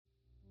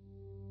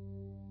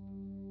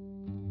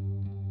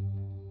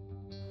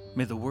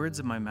May the words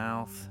of my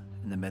mouth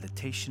and the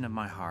meditation of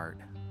my heart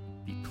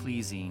be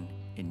pleasing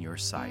in your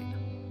sight,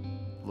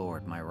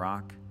 Lord, my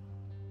rock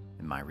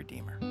and my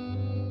redeemer.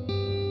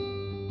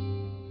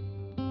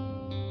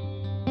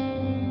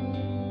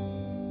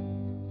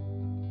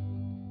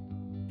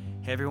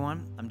 Hey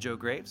everyone, I'm Joe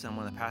Graves. I'm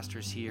one of the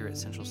pastors here at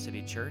Central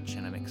City Church,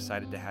 and I'm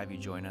excited to have you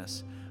join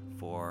us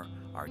for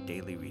our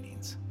daily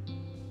readings.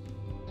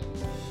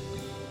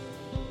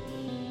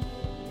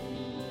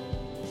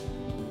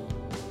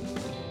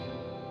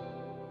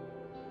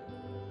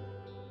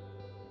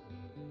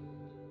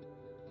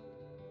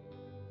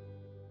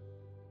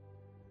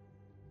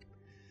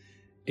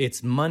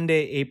 It's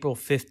Monday, April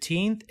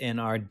 15th, and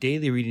our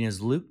daily reading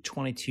is Luke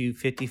 22,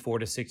 54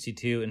 to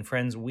 62. And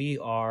friends, we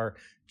are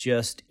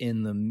just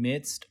in the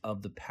midst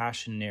of the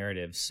Passion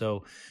narrative.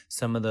 So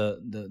some of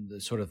the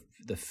sort of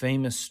the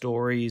famous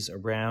stories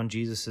around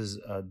Jesus's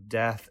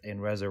death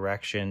and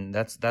resurrection,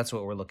 that's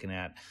what we're looking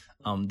at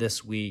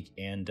this week.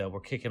 And we're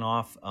kicking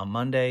off on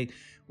Monday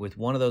with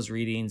one of those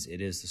readings.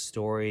 It is the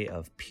story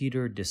of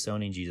Peter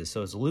disowning Jesus.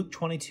 So it's Luke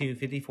 22,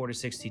 54 to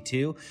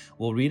 62.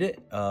 We'll read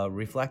it,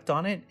 reflect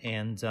on it,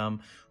 and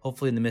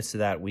hopefully in the midst of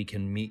that, we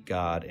can meet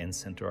God and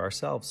center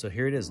ourselves. So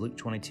here it is, Luke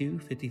 22,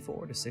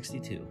 54 to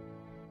 62.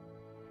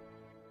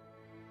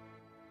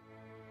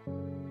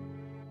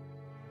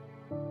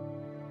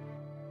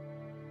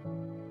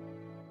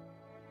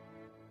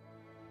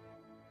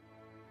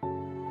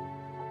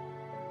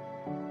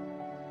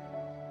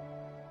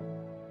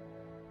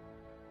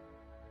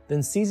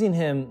 Then seizing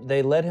him,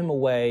 they led him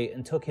away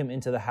and took him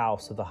into the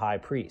house of the high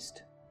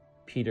priest.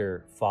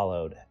 Peter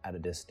followed at a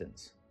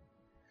distance.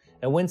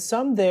 And when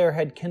some there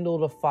had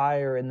kindled a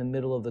fire in the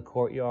middle of the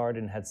courtyard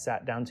and had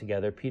sat down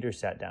together, Peter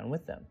sat down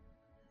with them.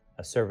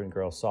 A servant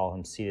girl saw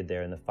him seated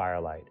there in the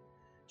firelight.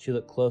 She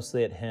looked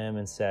closely at him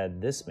and said,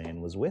 "This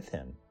man was with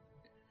him."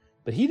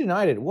 But he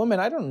denied it. "Woman,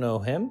 I don't know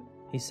him,"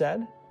 he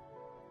said.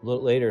 A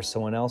little later,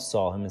 someone else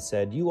saw him and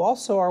said, "You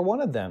also are one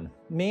of them."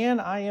 "Man,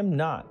 I am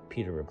not,"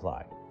 Peter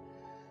replied.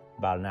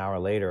 About an hour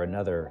later,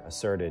 another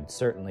asserted,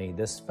 "Certainly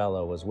this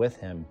fellow was with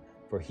him,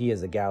 for he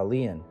is a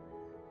Galilean."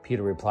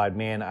 Peter replied,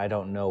 "Man, I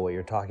don't know what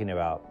you're talking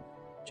about."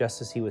 Just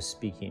as he was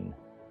speaking,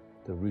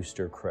 the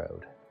rooster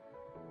crowed.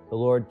 The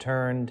Lord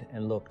turned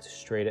and looked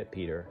straight at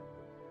Peter.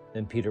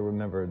 Then Peter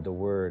remembered the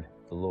word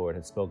the Lord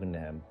had spoken to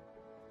him.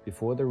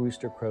 "Before the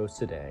rooster crows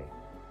today,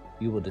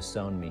 you will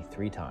disown me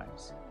 3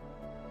 times."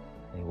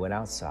 And he went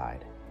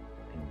outside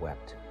and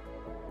wept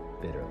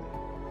bitterly.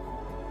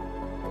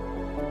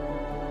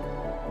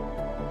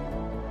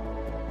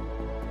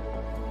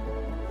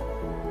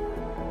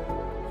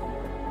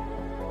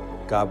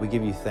 God, we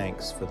give you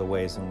thanks for the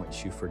ways in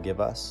which you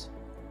forgive us,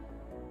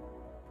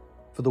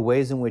 for the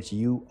ways in which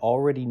you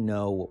already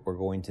know what we're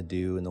going to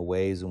do and the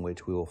ways in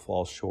which we will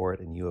fall short,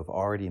 and you have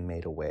already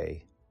made a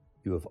way.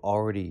 You have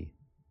already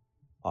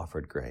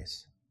offered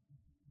grace.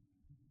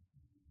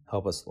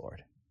 Help us,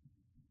 Lord,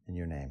 in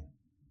your name.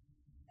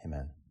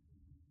 Amen.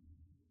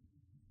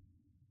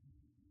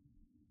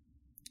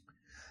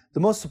 The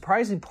most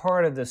surprising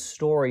part of this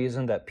story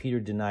isn't that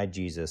Peter denied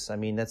Jesus. I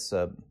mean, it's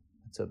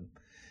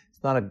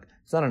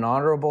not an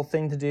honorable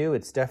thing to do.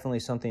 It's definitely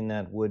something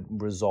that would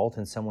result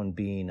in someone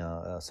being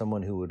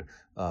someone who would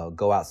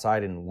go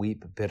outside and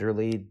weep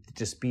bitterly,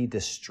 just be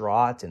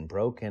distraught and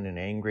broken and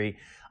angry.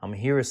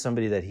 Here is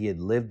somebody that he had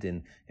lived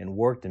in and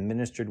worked and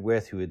ministered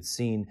with, who had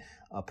seen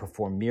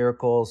perform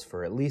miracles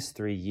for at least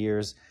 3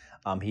 years.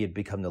 He had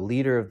become the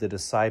leader of the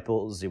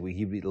disciples.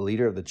 He'd be the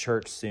leader of the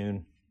church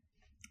soon,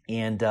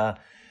 and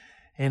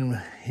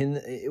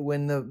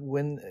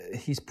when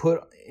he's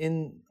put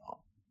in.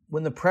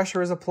 When the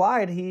pressure is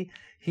applied, he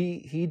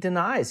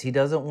denies. He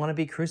doesn't want to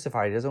be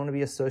crucified. He doesn't want to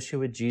be associated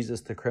with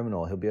Jesus, the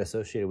criminal. He'll be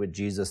associated with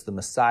Jesus, the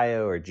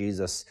Messiah, or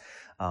Jesus,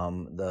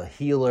 the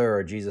healer,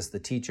 or Jesus, the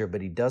teacher,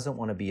 but he doesn't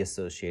want to be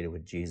associated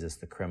with Jesus,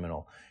 the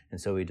criminal. And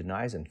so he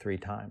denies him 3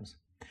 times.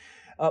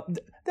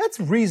 That's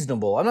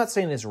reasonable. I'm not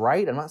saying it's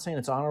right. I'm not saying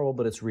it's honorable,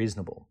 but it's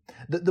reasonable.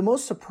 The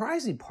most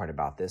surprising part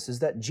about this is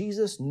that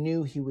Jesus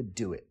knew he would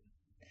do it.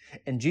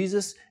 And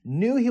Jesus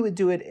knew he would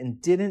do it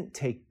and didn't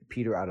take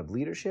Peter out of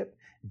leadership,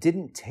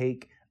 didn't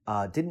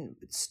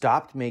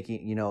stop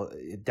making,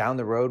 down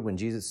the road when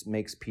Jesus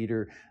makes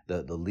Peter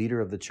the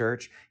leader of the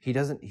church. He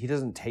doesn't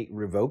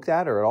revoke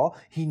that or at all.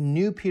 He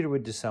knew Peter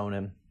would disown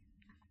him,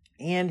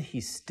 and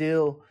he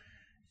still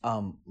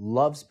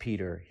loves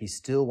Peter. He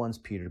still wants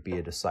Peter to be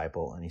a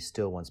disciple, and he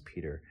still wants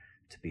Peter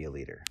to be a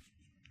leader.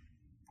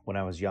 When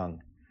I was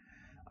young,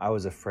 I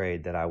was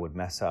afraid that I would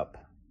mess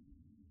up.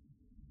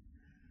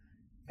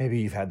 Maybe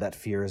you've had that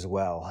fear as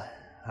well.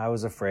 I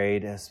was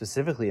afraid,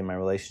 specifically in my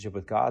relationship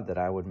with God, that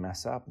I would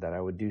mess up, that I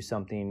would do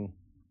something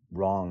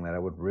wrong, that I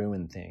would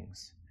ruin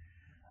things.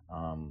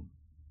 And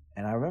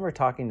I remember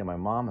talking to my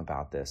mom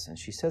about this, and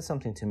she said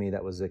something to me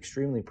that was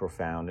extremely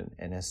profound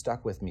and has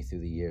stuck with me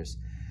through the years.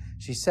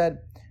 She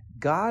said,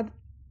 God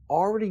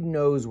already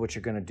knows what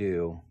you're going to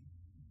do.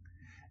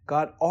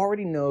 God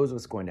already knows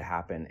what's going to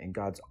happen, and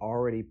God's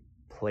already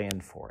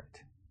planned for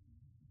it.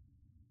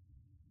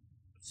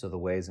 So the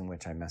ways in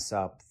which I mess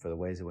up, for the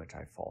ways in which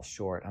I fall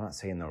short, I'm not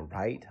saying they're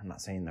right. I'm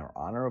not saying they're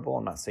honorable.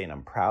 I'm not saying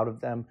I'm proud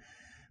of them.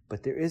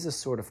 But there is a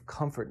sort of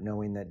comfort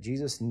knowing that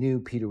Jesus knew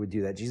Peter would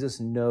do that. Jesus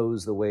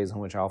knows the ways in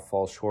which I'll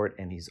fall short,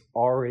 and he's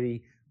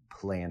already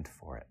planned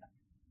for it.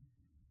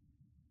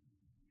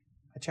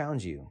 I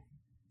challenge you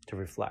to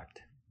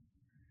reflect.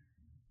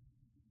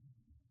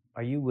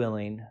 Are you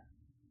willing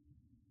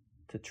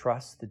to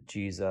trust the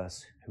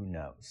Jesus who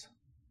knows?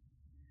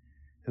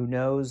 Who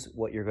knows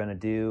what you're going to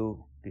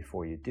do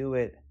before you do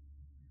it?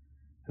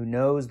 Who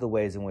knows the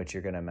ways in which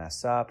you're going to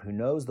mess up? Who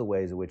knows the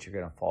ways in which you're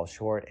going to fall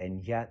short,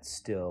 and yet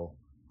still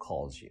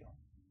calls you?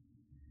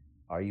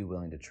 Are you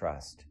willing to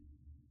trust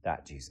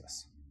that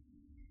Jesus?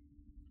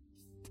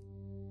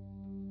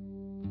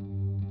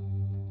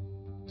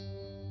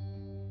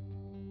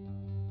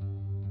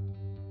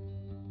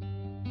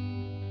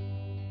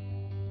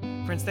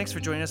 Friends, thanks for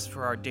joining us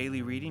for our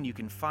daily reading. You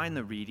can find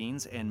the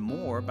readings and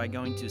more by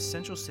going to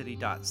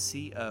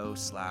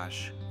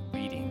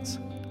centralcity.co/readings.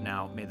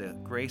 Now, may the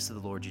grace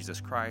of the Lord Jesus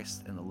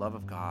Christ and the love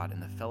of God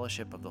and the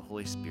fellowship of the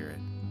Holy Spirit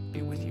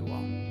be with you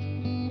all.